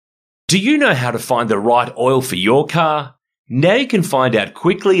Do you know how to find the right oil for your car? Now you can find out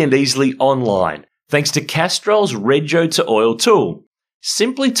quickly and easily online, thanks to Castrol's Rego to Oil tool.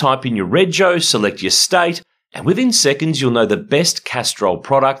 Simply type in your Rego, select your state, and within seconds you'll know the best Castrol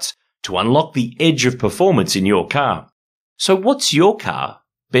products to unlock the edge of performance in your car. So what's your car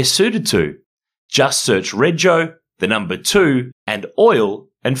best suited to? Just search Rego, the number 2, and oil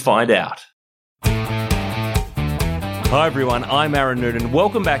and find out. Hi everyone, I'm Aaron Noonan.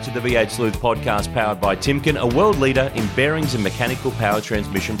 Welcome back to the V8 Sleuth Podcast powered by Timken, a world leader in bearings and mechanical power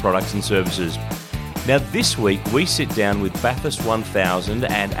transmission products and services. Now this week we sit down with Bathurst 1000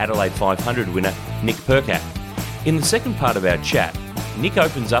 and Adelaide 500 winner Nick Percat. In the second part of our chat, Nick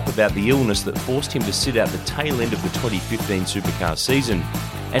opens up about the illness that forced him to sit out the tail end of the 2015 Supercars season,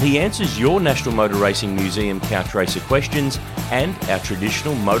 and he answers your National Motor Racing Museum Couch Racer questions and our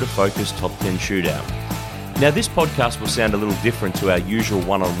traditional MotorFocus Top 10 Shootout. Now, this podcast will sound a little different to our usual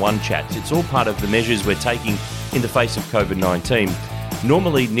one-on-one chats. It's all part of the measures we're taking in the face of COVID-19.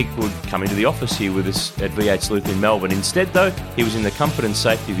 Normally, Nick would come into the office here with us at V8 Sleuth in Melbourne. Instead, though, he was in the comfort and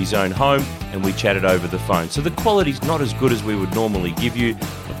safety of his own home, and we chatted over the phone. So the quality's not as good as we would normally give you,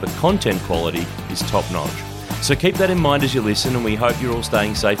 but the content quality is top-notch. So keep that in mind as you listen, and we hope you're all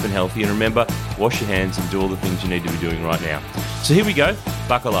staying safe and healthy. And remember, wash your hands and do all the things you need to be doing right now. So here we go.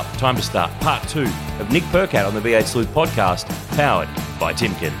 Buckle up. Time to start part 2 of Nick Percat on the V8 Sleuth Podcast, powered by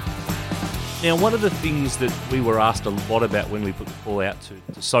Timken. Now, one of the things that we were asked a lot about when we put the call out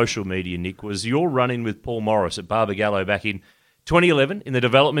to social media, Nick, was your run-in with Paul Morris at Barbagallo back in 2011 in the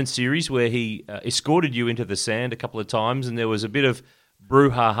development series, where he escorted you into the sand a couple of times, and there was a bit of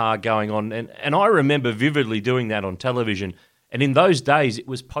brouhaha going on. And I remember vividly doing that on television. And in those days, it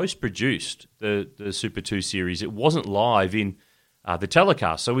was post-produced, the Super 2 series. It wasn't live in the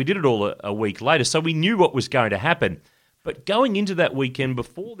telecast. So we did it all a week later. So we knew what was going to happen. But going into that weekend,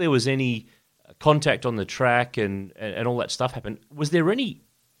 before there was any contact on the track and all that stuff happened, was there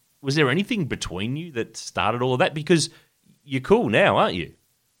anything between you that started all of that? Because you're cool now, aren't you?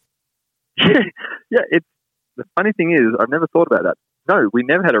 Yeah, the funny thing is, I've never thought about that. No, we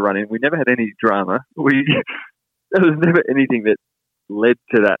never had a run-in. We never had any drama. There was never anything that led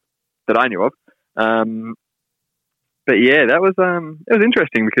to that I knew of. But yeah, it was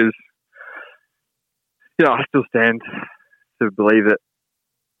interesting because, you know, I still stand to believe that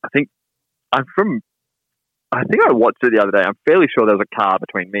I think I watched it the other day. I'm fairly sure there was a car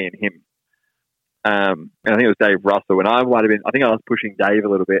between me and him. And I think it was Dave Russell. And I think I was pushing Dave a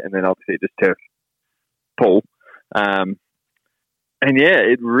little bit, and then obviously it just turfed Paul. And yeah,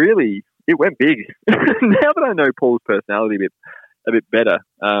 it went big. Now that I know Paul's personality a bit better,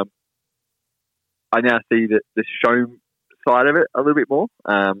 I now see the show side of it a little bit more,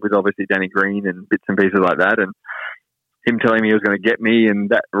 with obviously Danny Green and bits and pieces like that, and him telling me he was going to get me in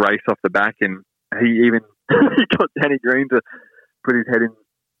that race off the back, and he even he got Danny Green to put his head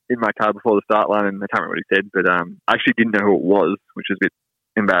in my car before the start line, and I can't remember what he said, but I actually didn't know who it was, which was a bit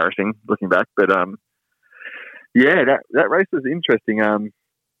embarrassing looking back, but yeah, that race was interesting.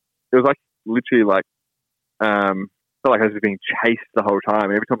 It was literally felt like I was being chased the whole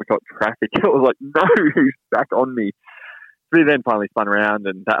time. Every time we got traffic, it was like, no, who's back on me? So we then finally spun around,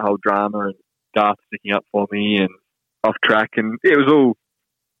 and that whole drama and Garth sticking up for me and off track, and it was all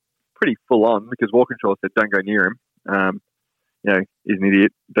pretty full on because Walkinshaw said, "Don't go near him." You know, he's an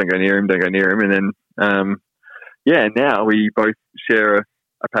idiot. Don't go near him. Don't go near him. And then, yeah, now we both share a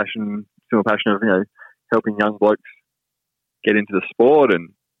similar passion of, you know, helping young blokes get into the sport and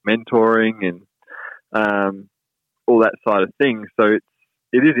mentoring and all that side of things. So it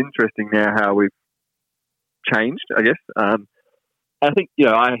is interesting now how we've changed, I guess. I think, you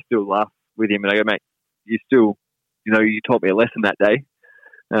know, I still laugh with him and I go, mate, you taught me a lesson that day.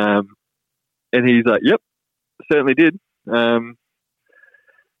 And he's like, yep, certainly did. And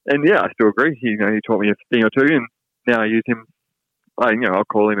yeah, I still agree. He taught me a thing or two, and now I use him. I'll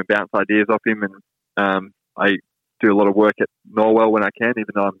call him and bounce ideas off him, and I do a lot of work at Norwell when I can,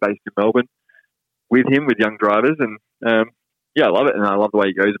 even though I'm based in Melbourne, with him, with young drivers, and yeah, I love it, and I love the way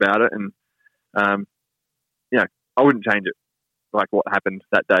he goes about it, and I wouldn't change it, like what happened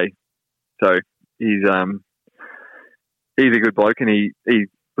that day. So he's a good bloke, and he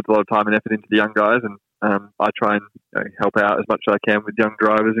puts a lot of time and effort into the young guys, and I try and help out as much as I can with young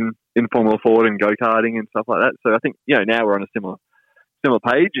drivers in Formula Ford and go-karting and stuff like that. So I think, now we're on a similar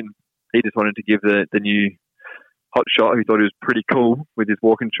page, and he just wanted to give the new hot shot, who thought he was pretty cool with his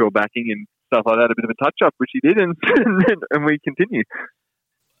Walkinshaw backing and stuff like that, a bit of a touch-up, which he did, and we continue.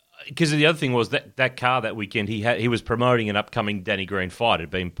 Because the other thing was that car that weekend, he was promoting an upcoming Danny Green fight. It had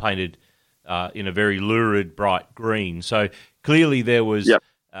been painted in a very lurid, bright green. So clearly there was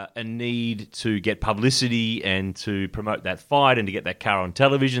a need to get publicity and to promote that fight and to get that car on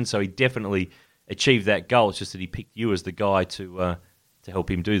television. So he definitely achieved that goal. It's just that he picked you as the guy to help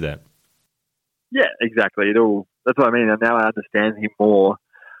him do that. Yeah, exactly. That's what I mean. And now I understand him more.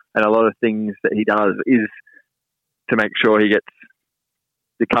 And a lot of things that he does is to make sure he gets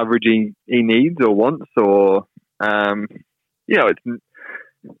the coverage he needs or wants, or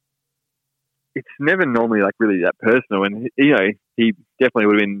it's never normally like really that personal. And he definitely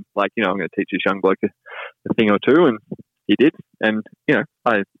would have been like, I'm going to teach this young bloke a thing or two, and he did. And that's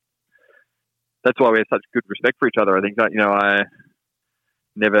why we have such good respect for each other. I think that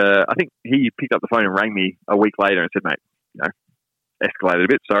I think he picked up the phone and rang me a week later and said, mate, escalated a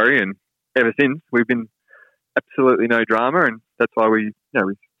bit, sorry. And ever since, we've been absolutely no drama, and that's why we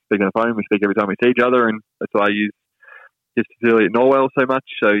speak on the phone. We speak every time we see each other, and that's why I use his facility at Norwell so much.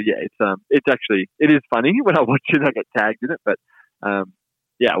 So yeah, it is funny when I watch it. I get tagged in it, but I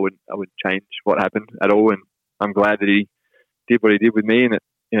wouldn't change what happened at all. And I'm glad that he did what he did with me, and it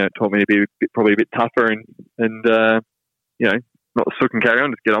taught me to be probably a bit tougher and not sook and carry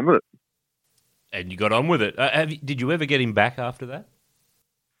on, just get on with it. And you got on with it. Did you ever get him back after that?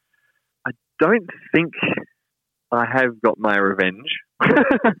 I don't think I have got my revenge.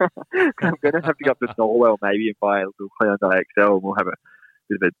 I'm going to have to go up to Norwell maybe and buy a little Hyundai XL, and we'll have a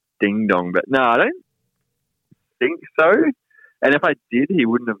bit of a ding-dong. But no, I don't think so. And if I did, he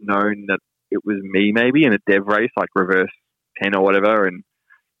wouldn't have known that it was me maybe in a dev race, like reverse 10 or whatever, and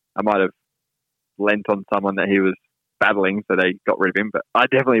I might have lent on someone that he was battling, so they got rid of him. But I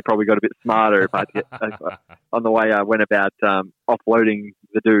definitely probably got a bit smarter if I get on the way I went about offloading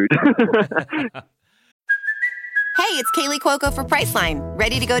the dude. Hey, it's Kaylee Cuoco for Priceline.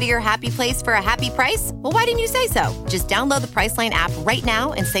 Ready to go to your happy place for a happy price? Well, why didn't you say so? Just download the Priceline app right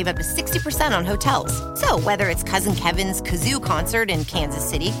now and save up to 60% on hotels. So whether it's Cousin Kevin's Kazoo Concert in Kansas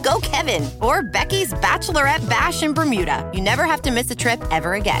City, go Kevin, or Becky's Bachelorette Bash in Bermuda, you never have to miss a trip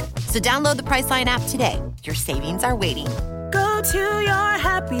ever again. So download the Priceline app today. Your savings are waiting. Go to your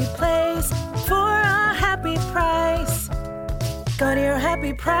happy place for a happy price. Go to your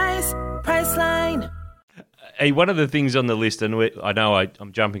happy price, Priceline. Hey, one of the things on the list, and I know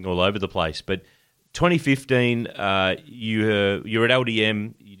I'm jumping all over the place, but 2015, you're at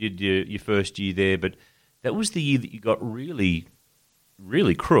LDM, you did your first year there, but that was the year that you got really,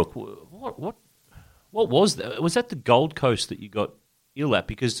 really crook. What was that? Was that the Gold Coast that you got ill at?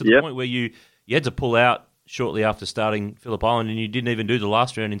 Because to the point where you had to pull out shortly after starting Phillip Island, and you didn't even do the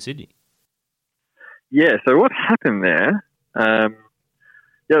last round in Sydney. Yeah, so what happened there, it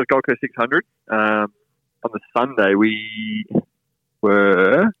was Gold Coast 600. On the Sunday, we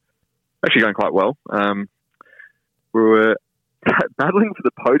were actually going quite well. We were battling for the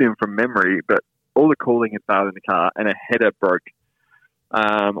podium from memory, but all the cooling had failed in the car, and a header broke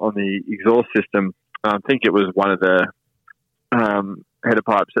on the exhaust system. I think it was one of the header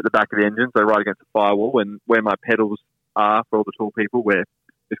pipes at the back of the engine, so right against the firewall, and where my pedals are for all the tall people, we're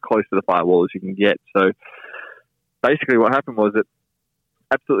as close to the firewall as you can get. So basically what happened was it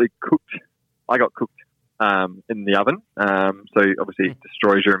absolutely cooked. I got cooked in the oven. So obviously it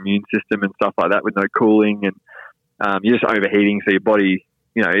destroys your immune system and stuff like that with no cooling, and you're just overheating, so your body,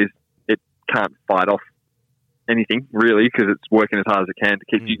 it can't fight off anything really because it's working as hard as it can to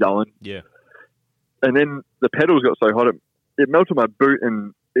keep you going. Yeah. And then the pedals got so hot it melted my boot,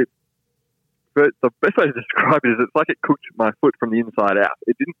 and but the best way to describe it is it's like it cooked my foot from the inside out.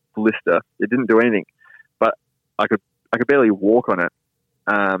 It didn't blister, it didn't do anything, but I could barely walk on it.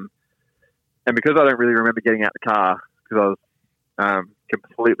 And because I don't really remember getting out the car because I was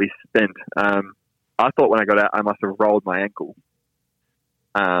completely spent, I thought when I got out I must have rolled my ankle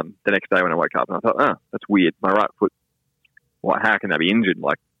the next day when I woke up. And I thought, oh, that's weird. My right foot, how can that be injured?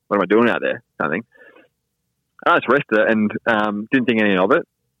 Like, what am I doing out there? Kind of thing. I just rested it and didn't think anything of it.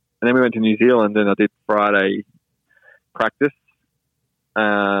 And then we went to New Zealand and I did Friday practice.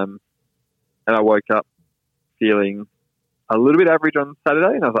 And I woke up feeling a little bit average on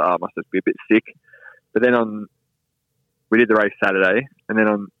Saturday, and I was like, I must just be a bit sick. But then we did the race Saturday, and then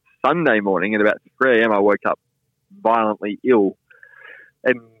on Sunday morning at about 3 a.m. I woke up violently ill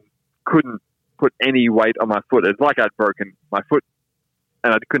and couldn't put any weight on my foot. It's like I'd broken my foot,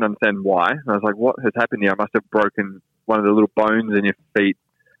 and I couldn't understand why. And I was like, what has happened here? I must have broken one of the little bones in your feet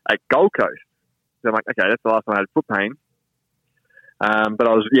at Gold Coast. So I'm like, okay, that's the last time I had foot pain. But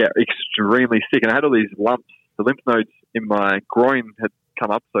I was, extremely sick, and I had all these lumps. The lymph nodes in my groin had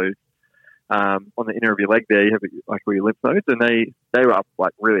come up, so on the inner of your leg there, you have like all your lymph nodes, and they were up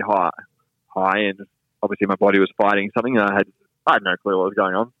like really high, and obviously my body was fighting something, and I had no clue what was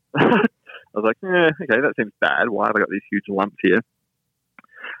going on. I was like, okay, that seems bad. Why have I got these huge lumps here?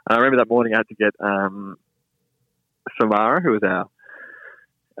 And I remember that morning I had to get Samara, who was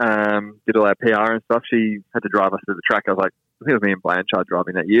did all our PR and stuff. She had to drive us to the track. I was like, I think it was me and Blanchard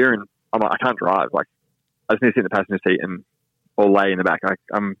driving that year, and I'm like, I can't drive. Like, I just need to sit in the passenger seat or lay in the back.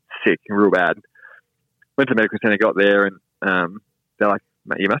 I'm sick and real bad. Went to the medical centre, got there, and they're like,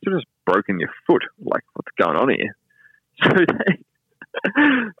 mate, you must have just broken your foot. Like, what's going on here? So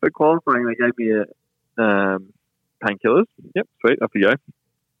for qualifying, they gave me painkillers. Yep, sweet, off you go.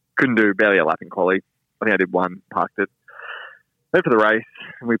 Couldn't do barely a lap in quali. I think I did one, parked it. Went for the race,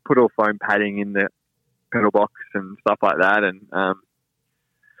 and we put all foam padding in the pedal box and stuff like that. And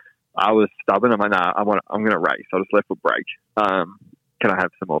I was stubborn. I'm like, nah, I'm going to race. I'll just left foot brake. Can I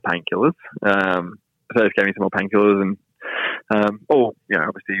have some more painkillers? So they just gave me some more painkillers, and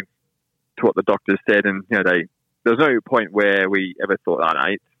obviously to what the doctors said. And there was no point where we ever thought, oh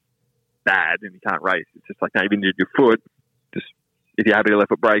no, it's bad and you can't race. It's just like, no, you've injured your foot. Just if you're happy to left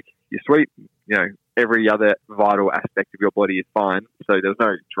foot brake, you're sweet. Every other vital aspect of your body is fine. So there's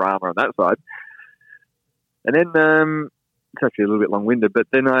no drama on that side. And then it's actually a little bit long-winded, but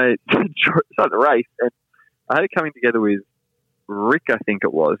then I started the race, and I had it coming together with Rick, I think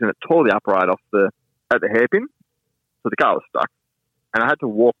it was, and it tore the upright off at the hairpin. So the car was stuck, and I had to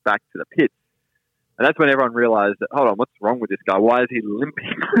walk back to the pits. And that's when everyone realised that, hold on, what's wrong with this guy? Why is he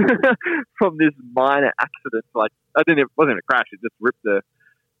limping from this minor accident? Like, it wasn't a crash. It just ripped the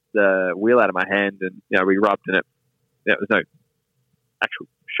wheel out of my hand, and we rubbed, and it was no actual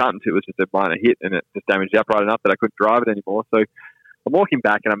shunt. It was just a minor hit, and it just damaged the upright enough that I couldn't drive it anymore. So I'm walking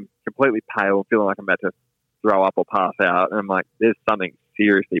back, and I'm completely pale, feeling like I'm about to throw up or pass out, and I'm like, there's something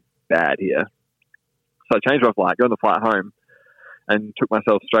seriously bad here. So I changed my flight, got on the flight home, and took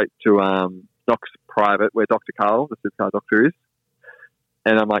myself straight to Knox Private, where Dr. Carl, the Supercar doctor, is.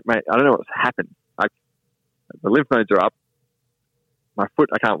 And I'm like, mate, I don't know what's happened. The lymph nodes are up. My foot,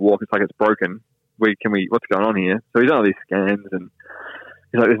 I can't walk. It's like it's broken. What's going on here? So he's done all these scans, and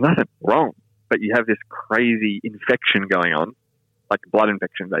he's like, there's nothing wrong, but you have this crazy infection going on, like blood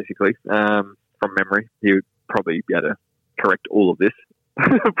infection, basically. From memory, he would probably be able to correct all of this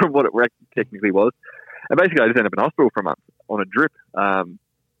from what it technically was. And basically, I just ended up in hospital for a month on a drip. And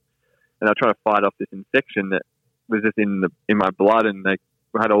I was trying to fight off this infection that was just in my blood, and they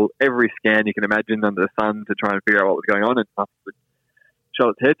had every scan you can imagine under the sun to try and figure out what was going on, and nothing would show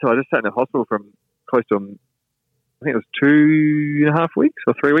its head. So I just sat in the hospital from close to, I think it was 2.5 weeks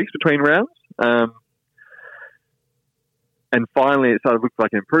or 3 weeks between rounds. And finally, it started to look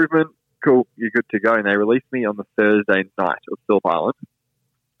like an improvement. Cool, you're good to go. And they released me on the Thursday night of Phillip Island.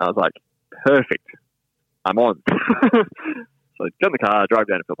 I was like, perfect, I'm on. So I got in the car, drove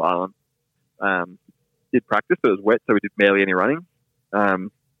down to Phillip Island. Did practice, but it was wet, so we did barely any running.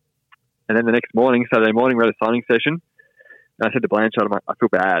 And then the next morning, Saturday morning, we had a signing session. And I said to Blanchard, I'm like, I feel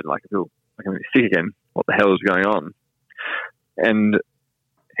bad. Like, I feel like I'm going to be sick again. What the hell is going on? And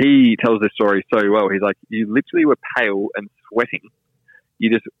he tells this story so well. He's like, you literally were pale and sweating. You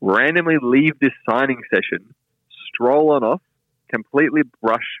just randomly leave this signing session, stroll on off, completely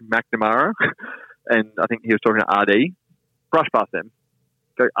brush McNamara, and I think he was talking to RD, brush past them,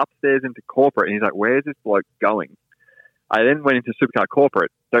 go upstairs into corporate, and he's like, where's this bloke going? I then went into Supercar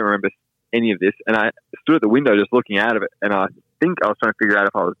corporate, don't remember any of this, and I stood at the window just looking out of it, and I think I was trying to figure out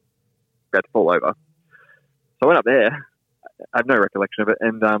if I was about to fall over. So I went up there. I have no recollection of it,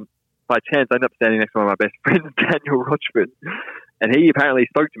 and by chance I ended up standing next to one of my best friends, Daniel Rochford, and he apparently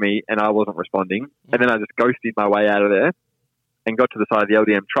spoke to me, and I wasn't responding, and then I just ghosted my way out of there and got to the side of the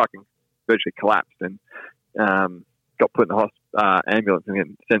LDM truck and virtually collapsed, and got put in the ambulance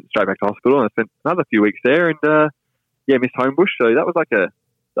and sent straight back to hospital, and I spent another few weeks there, and missed Homebush. So that was that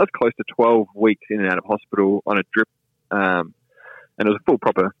was close to 12 weeks in and out of hospital on a drip, and it was a full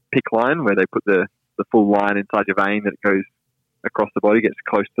proper PICC line where they put the full line inside your vein that it goes across the body, gets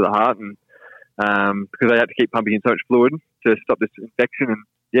close to the heart, and because they had to keep pumping in so much fluid to stop this infection. And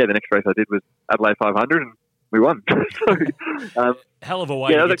the next race I did was Adelaide 500, and we won. So, hell of a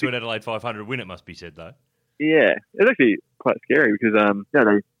way to get to an Adelaide 500 win, it must be said, though. Yeah, it's actually quite scary because they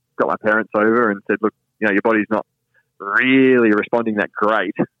got my parents over and said, look, your body's not really responding that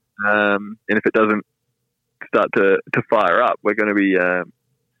great, and if it doesn't start to fire up, we're going to be,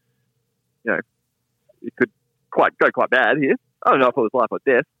 it could go quite bad here. I don't know if it was life or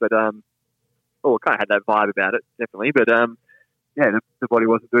death, but it kind of had that vibe about it, definitely. But the body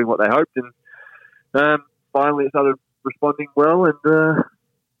wasn't doing what they hoped, and finally it started responding well and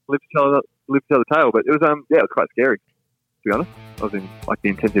lived to tell the tale. But it was it was quite scary, to be honest. I was in the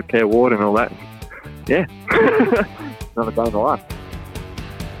intensive care ward and all that. Yeah, another day in the life.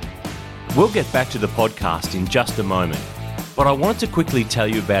 We'll get back to the podcast in just a moment. but I wanted to quickly tell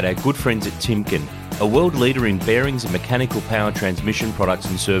you about our good friends at Timken, a world leader in bearings and mechanical power transmission products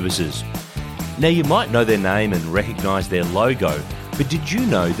and services. Now, you might know their name and recognise their logo, but did you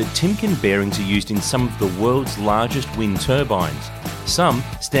know that Timken bearings are used in some of the world's largest wind turbines? Some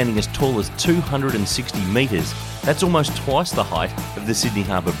standing as tall as 260 metres. That's almost twice the height of the Sydney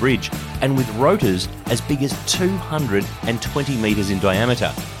Harbour Bridge, and with rotors as big as 220 metres in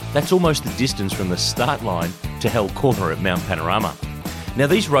diameter. That's almost the distance from the start line to Hell Corner at Mount Panorama. Now,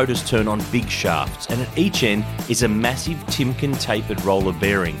 these rotors turn on big shafts, and at each end is a massive Timken tapered roller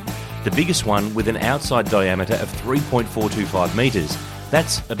bearing. The biggest one with an outside diameter of 3.425 metres.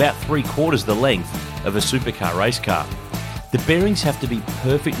 That's about 3/4 the length of a supercar race car. The bearings have to be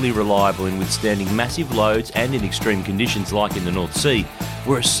perfectly reliable in withstanding massive loads and in extreme conditions like in the North Sea,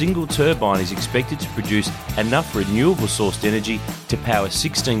 where a single turbine is expected to produce enough renewable sourced energy to power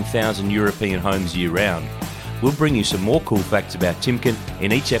 16,000 European homes year-round. We'll bring you some more cool facts about Timken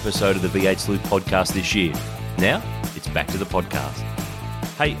in each episode of the V8 Sleuth Podcast this year. Now, it's back to the podcast.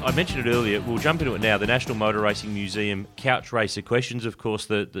 Hey, I mentioned it earlier. We'll jump into it now. The National Motor Racing Museum Couch Racer Questions. Of course,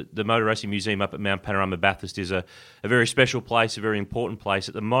 the Motor Racing Museum up at Mount Panorama, Bathurst, is a very special place, a very important place.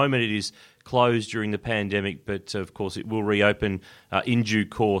 At the moment, it is closed during the pandemic, but of course, it will reopen in due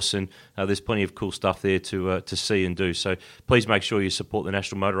course, and there's plenty of cool stuff there to see and do. So please make sure you support the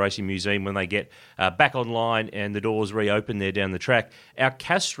National Motor Racing Museum when they get back online and the doors reopen there down the track. Our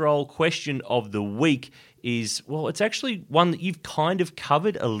Castrol question of the week is, well, it's actually one that you've kind of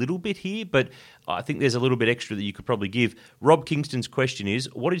covered a little bit here, but I think there's a little bit extra that you could probably give. Rob Kingston's question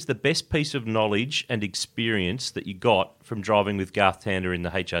is, what is the best piece of knowledge and experience that you got from driving with Garth Tander in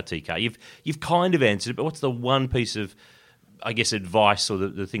the HRT car? You've kind of answered it, but what's the one piece of, I guess, advice or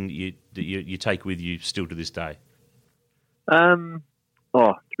the thing that you take with you still to this day? To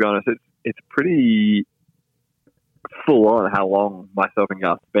be honest, it's pretty full on how long myself and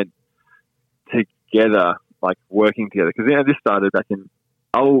Garth spent together, like working together, because this started back in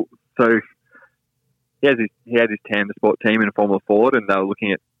he had his Tander Sport team in Formula Ford, and they were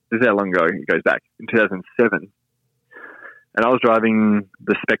looking at, this is how long ago it goes back, in 2007, and I was driving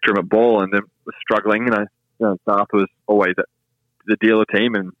the Spectrum at Ball and then was struggling, and Garth was always at the dealer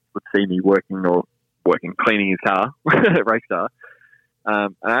team and would see me cleaning his car, race car,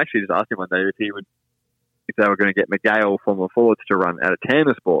 and I actually just asked him one day if they were going to get McGale Formula Fords to run out of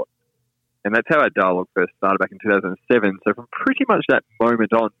Tander Sport. And that's how our dialogue first started back in 2007. So from pretty much that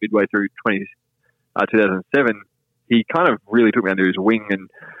moment on, midway through 2007, he kind of really took me under his wing and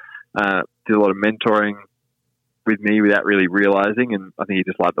did a lot of mentoring with me without really realising. And I think he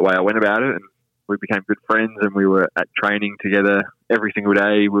just liked the way I went about it. And we became good friends, and we were at training together every single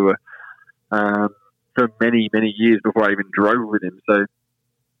day. We were for many, many years before I even drove with him. So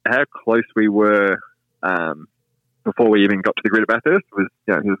how close we were before we even got to the grid at Bathurst was,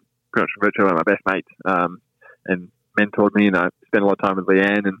 he was pretty much virtually one of my best mates, and mentored me, and I spent a lot of time with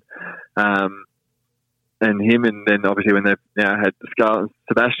Leanne and him, and then obviously when they've now had Scarlett and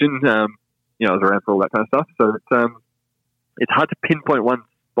Sebastian, I was around for all that kind of stuff. So it's hard to pinpoint one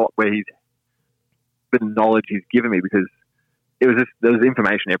spot where the knowledge he's given me, because there was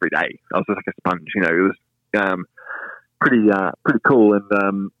information every day. I was just like a sponge, it was pretty cool,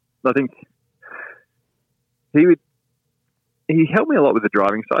 and I think he helped me a lot with the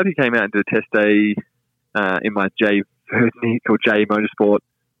driving side. He came out and did a test day in my J Motorsport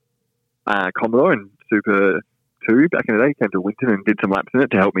Commodore and Super 2 back in the day. He came to Winton and did some laps in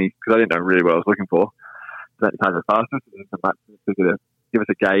it to help me, because I didn't know really what I was looking for. So that kind of fastness, and did some laps in it to give us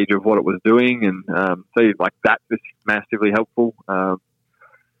a gauge of what it was doing, and so like that was massively helpful.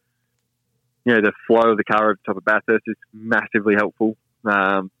 The flow of the car over the top of Bathurst is massively helpful.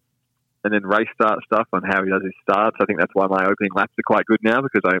 And then race start stuff on how he does his starts. I think that's why my opening laps are quite good now,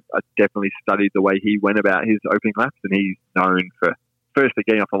 because I definitely studied the way he went about his opening laps, and he's known for firstly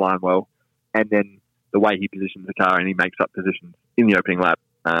getting off the line well, and then the way he positions the car, and he makes up positions in the opening lap.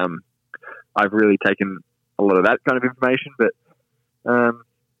 I've really taken a lot of that kind of information, but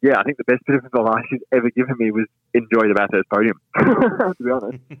I think the best bit of advice he's ever given me was enjoy the Bathurst podium, to be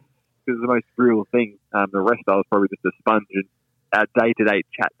honest, because it's the most real thing. The rest I was probably just a sponge, and our day-to-day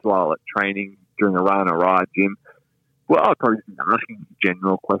chats while at training, during a run, a ride, gym, well, I'd probably be asking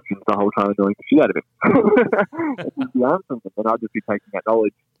general questions the whole time, doing the shit out of it. He'd be answering them, and I'd just be taking that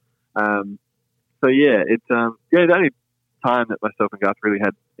knowledge. It's the only time that myself and Garth really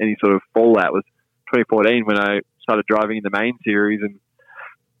had any sort of fallout was 2014 when I started driving in the main series, and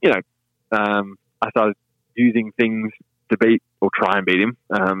I started using things to beat or try and beat him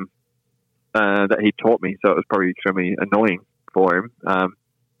that he taught me. So it was probably extremely annoying for him,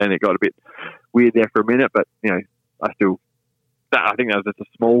 and it got a bit weird there for a minute. But I still I think that was just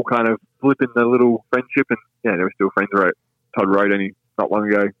a small kind of blip in the little friendship, and yeah, they were still friends. Todd rode only not long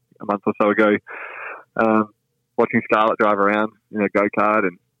ago, a month or so ago, watching Scarlett drive around in a go-kart,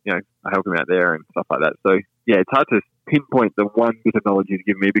 and I help him out there and stuff like that. So yeah, it's hard to pinpoint the one bit of knowledge he's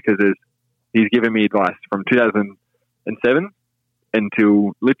given me, because he's given me advice from 2007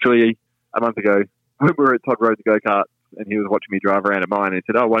 until literally a month ago when we were at Todd Road's go-kart, and he was watching me drive around at mine, and he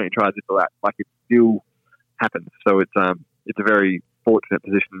said, "Oh, why don't you try this or that?" Like, it still happens. So it's a very fortunate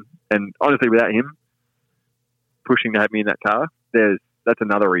position, and honestly, without him pushing to have me in that car, that's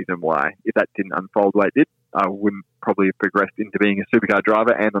another reason why, if that didn't unfold the way it did, I wouldn't probably have progressed into being a supercar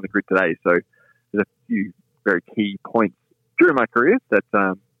driver and on the grid today. So there's a few very key points during my career that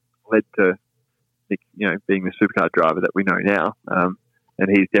led to Nick, being the supercar driver that we know now, and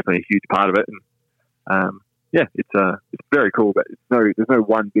he's definitely a huge part of it. And it's very cool, but there's no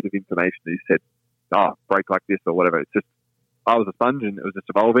one bit of information that he said, "Oh, brake like this" or whatever. It's just, I was a sponge, and it was just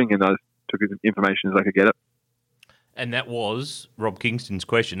evolving, and I took as information as I could get it. And that was Rob Kingston's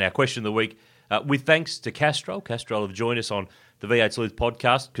question. Our question of the week, with thanks to Castrol. Castrol have joined us on the V8 Sleuth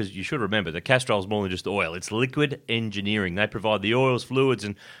podcast, because you should remember that Castrol is more than just oil. It's liquid engineering. They provide the oils, fluids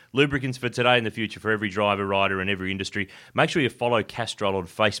and lubricants for today and the future for every driver, rider and every industry. Make sure you follow Castrol on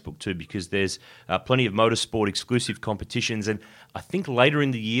Facebook too, because there's plenty of motorsport exclusive competitions, and I think later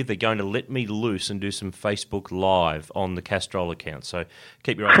in the year they're going to let me loose and do some Facebook Live on the Castrol account. So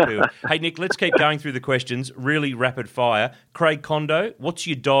keep your eyes peeled. Hey, Nick, let's keep going through the questions. Really rapid fire. Craig Kondo, what's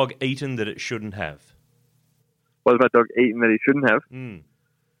your dog eaten that it shouldn't have? What has my dog eaten that he shouldn't have?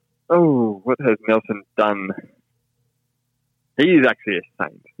 Oh, what has Nelson done? He is actually a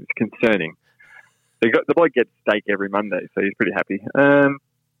saint. It's concerning. The boy gets steak every Monday, so he's pretty happy.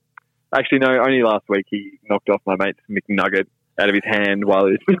 Actually, no, only last week he knocked off my mate's McNugget out of his hand while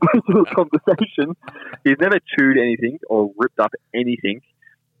he was in a conversation. He's never chewed anything or ripped up anything,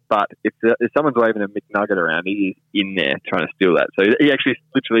 but if someone's waving a McNugget around, he is in there trying to steal that. So he actually,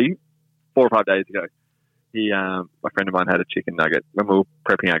 literally 4 or 5 days ago, my friend of mine had a chicken nugget when we were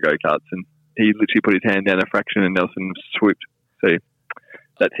prepping our go-karts, and he literally put his hand down a fraction and Nelson swooped. So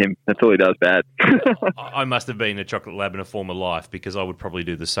that's him. That's all he does bad. I must have been a chocolate lab in a former life, because I would probably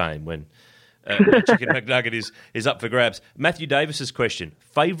do the same when a chicken McNugget is up for grabs. Matthew Davis's question,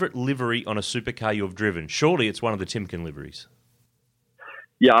 favourite livery on a supercar you've driven? Surely it's one of the Timken liveries.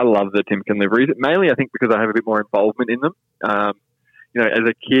 Yeah, I love the Timken liveries. Mainly, I think, because I have a bit more involvement in them. As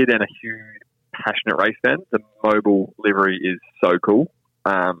a kid and a huge passionate race fan, the Mobile livery is so cool.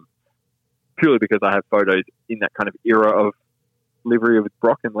 Purely because I have photos in that kind of era of livery with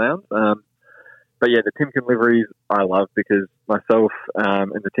Brock and Lowndes. But yeah, the Timken liveries I love, because myself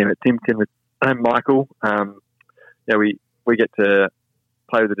and the team at Timken with Michael, we get to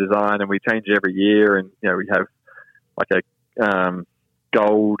play with the design, and we change it every year. And we have like a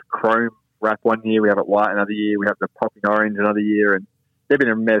gold chrome wrap one year, we have it white another year, we have the popping orange another year, and they've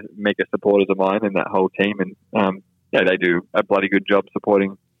been mega supporters of mine and that whole team, and they do a bloody good job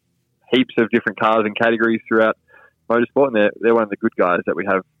supporting heaps of different cars and categories throughout motorsport, and they're one of the good guys that we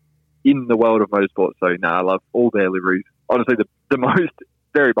have in the world of motorsport. So I love all their liveries. Honestly, the most,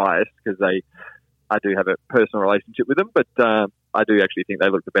 very biased, because I do have a personal relationship with them, but I do actually think they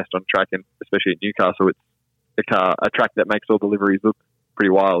look the best on track, and especially at Newcastle, it's a track that makes all the liveries look pretty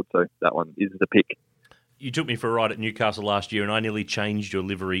wild. So that one is the pick. You took me for a ride at Newcastle last year, and I nearly changed your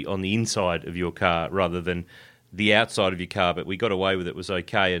livery on the inside of your car rather than the outside of your car, but we got away with it. It was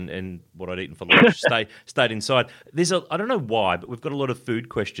okay, and what I'd eaten for lunch stayed inside. I don't know why, but we've got a lot of food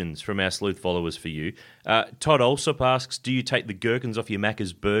questions from our sleuth followers for you. Todd Alsop asks, do you take the gherkins off your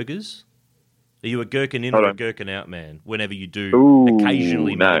Macca's burgers? Are you a gherkin in or a gherkin out man? Whenever you do,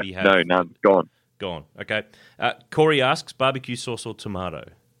 occasionally maybe have... No, none. Gone. Okay. Corey asks, barbecue sauce or tomato?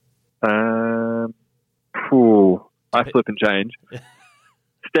 I flip and change.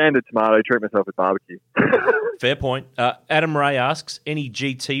 Standard tomato, treat myself with barbecue. Fair point. Adam Ray asks, any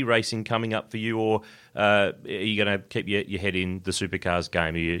GT racing coming up for you, or are you going to keep your head in the Supercars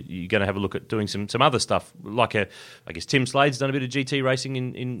game? Are you going to have a look at doing some other stuff? Like, I guess Tim Slade's done a bit of GT racing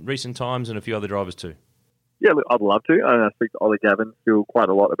in recent times, and a few other drivers too. Yeah, look, I'd love to. I speak to Ollie Gavin still quite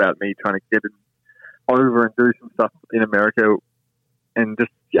a lot about me trying to get over and do some stuff in America and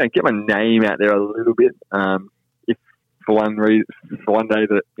just get my name out there a little bit. If for one day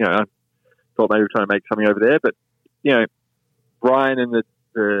that I thought maybe trying to make something over there, but Brian and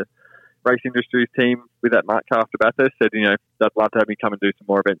the race industries team with that Mark Car after Bathurst said they'd love to have me come and do some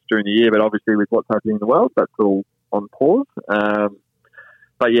more events during the year, but obviously with what's happening in the world, that's all on pause.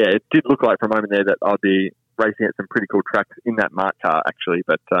 But yeah, it did look like for a moment there that I'd be racing at some pretty cool tracks in that Mark Car actually,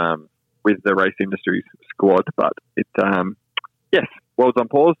 but with the race industries squad, but it Yes, world's on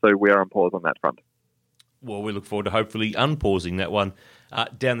pause, so we are on pause on that front. Well, we look forward to hopefully unpausing that one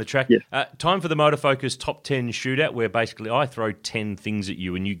down the track. Yes. Time for the MotorFocus Top 10 Shootout, where basically I throw 10 things at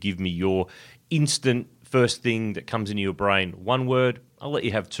you and you give me your instant first thing that comes into your brain. One word, I'll let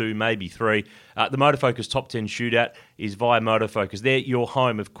you have 2, maybe 3. The MotorFocus Top 10 Shootout is via MotorFocus. They're your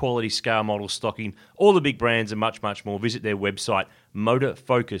home of quality scale model stocking, all the big brands and much, much more. Visit their website,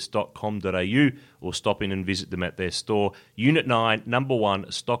 motorfocus.com.au, or stop in and visit them at their store. Unit 9, number 1,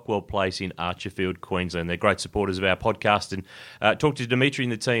 Stockwell Place in Archerfield, Queensland. They're great supporters of our podcast. And talk to Dimitri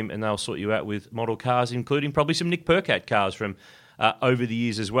and the team, and they'll sort you out with model cars, including probably some Nick Percat cars from over the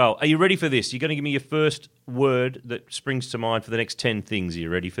years as well. Are you ready for this? You're going to give me your first word that springs to mind for the next 10 things. Are you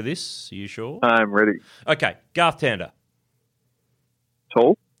ready for this? Are you sure? I'm ready. Okay, Garth Tander.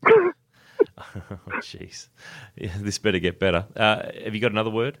 Tall. Oh, jeez. Yeah, this better get better. Have you got another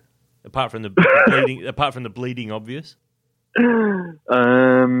word? Apart from the bleeding obvious? Brutal,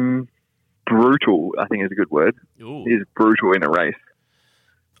 I think is a good word. Ooh. He's brutal in a race.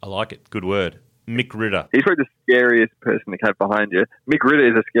 I like it. Good word. Mick Ritter. He's probably the scariest person to have behind you. Mick Ritter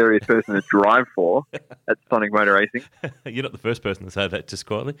is the scariest person to drive for at Sonic Motor Racing. You're not the first person to say that, just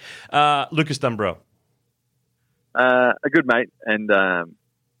quietly. Lucas Dumbrell. A good mate, and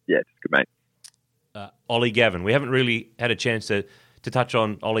just a good mate. Ollie Gavin. We haven't really had a chance to touch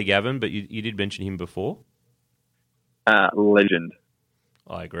on Ollie Gavin, but you did mention him before. Legend.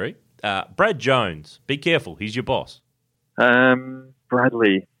 I agree. Brad Jones. Be careful. He's your boss.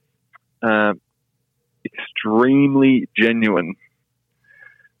 Bradley. Extremely genuine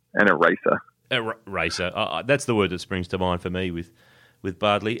and a racer. Racer. That's the word that springs to mind for me with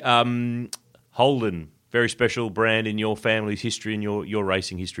Bardley. Holden, very special brand in your family's history and your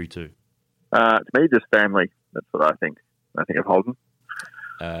racing history too. To me, just family. That's what I think. I think of Holden.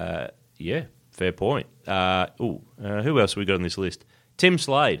 Yeah, fair point. Who else have we got on this list? Tim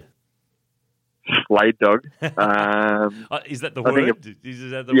Slade. Slade dog. Is that the word?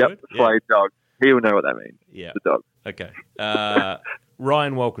 Is that the word? Slade dog. He'll know what that means. Yeah. The dog. Okay.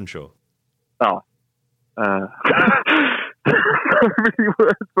 Ryan Walkinshaw. Oh. So many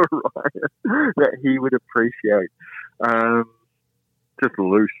words for Ryan that he would appreciate. Just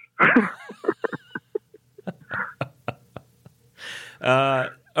loose.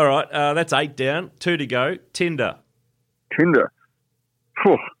 All right. That's 8 down. 2 to go. Tinder. Tinder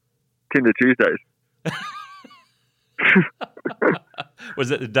Tuesdays. Was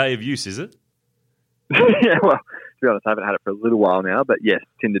that the day of use, is it? Yeah, well, to be honest, I haven't had it for a little while now, but yes,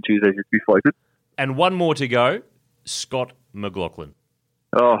 Tinder Tuesdays used to be floated. And one more to go, Scott McLaughlin.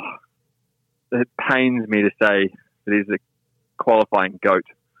 Oh, it pains me to say that he's a qualifying GOAT.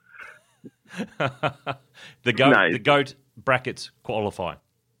 The GOAT brackets qualifying.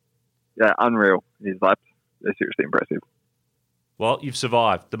 Yeah, unreal. His laps, they're seriously impressive. Well, you've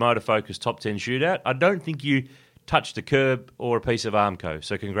survived the MotorFocus Top 10 Shootout. I don't think you touched a curb or a piece of Armco,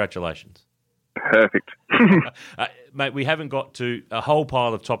 so congratulations. Perfect. Mate, we haven't got to a whole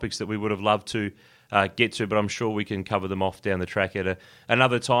pile of topics that we would have loved to get to, but I'm sure we can cover them off down the track at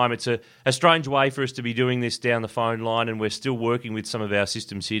another time. It's a strange way for us to be doing this down the phone line, and we're still working with some of our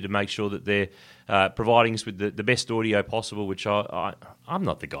systems here to make sure that they're providing us with the best audio possible, which I'm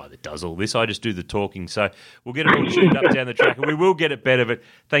not the guy that does all this. I just do the talking. So we'll get it all tuned up down the track, and we will get it better. But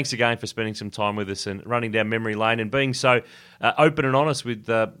thanks again for spending some time with us and running down memory lane and being so open and honest with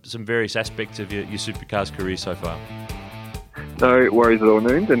some various aspects of your Supercars career so far. No worries at all,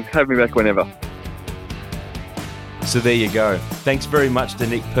 Noons, and have me back whenever. So there you go. Thanks very much to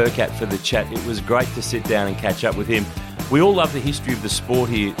Nick Percat for the chat. It was great to sit down and catch up with him. We all love the history of the sport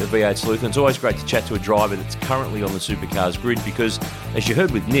here at V8 Sleuth, and it's always great to chat to a driver that's currently on the Supercars grid because, as you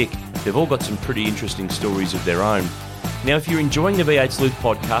heard with Nick, they've all got some pretty interesting stories of their own. Now, if you're enjoying the V8 Sleuth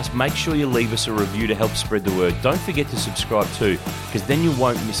podcast, make sure you leave us a review to help spread the word. Don't forget to subscribe too, because then you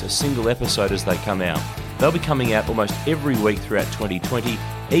won't miss a single episode as they come out. They'll be coming out almost every week throughout 2020,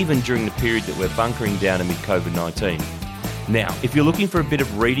 even during the period that we're bunkering down amid COVID-19. Now, if you're looking for a bit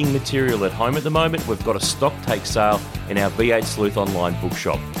of reading material at home at the moment, we've got a stock take sale in our V8 Sleuth online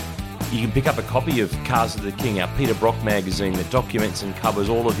bookshop. You can pick up a copy of Cars of the King, our Peter Brock magazine that documents and covers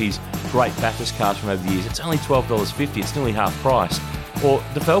all of his great Bathurst cars from over the years. It's only $12.50, it's nearly half price. Or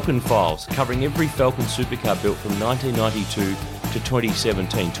the Falcon Files, covering every Falcon supercar built from 1992 to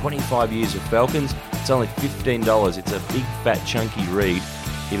 2017. 25 years of Falcons, it's only $15. It's a big, fat, chunky read.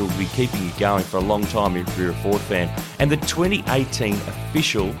 It'll be keeping you going for a long time if you're a Ford fan. And the 2018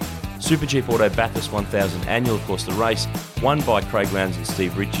 official Super Cheap Auto Bathurst 1000 Annual, of course, the race, won by Craig Lowndes and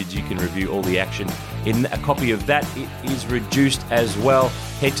Steve Richards. You can review all the action in a copy of that. It is reduced as well.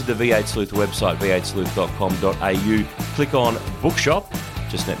 Head to the V8 Sleuth website, v8sleuth.com.au. Click on Bookshop.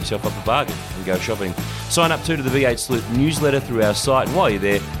 Just snap yourself up a bargain and go shopping. Sign up to the V8 Sleuth newsletter through our site. And while you're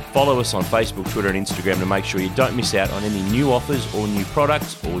there, follow us on Facebook, Twitter and Instagram to make sure you don't miss out on any new offers or new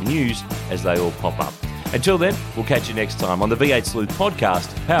products or news as they all pop up. Until then, we'll catch you next time on the V8 Sleuth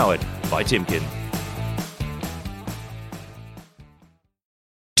Podcast, powered by Timken.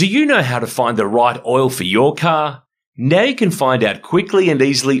 Do you know how to find the right oil for your car? Now you can find out quickly and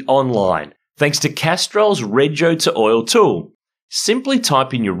easily online, thanks to Castrol's Rego to Oil tool. Simply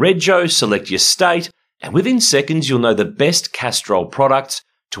type in your Rego, select your state, and within seconds you'll know the best Castrol products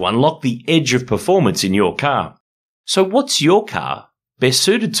to unlock the edge of performance in your car. So what's your car best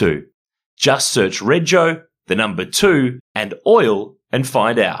suited to? Just search Rego, the number 2, and oil and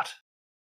find out.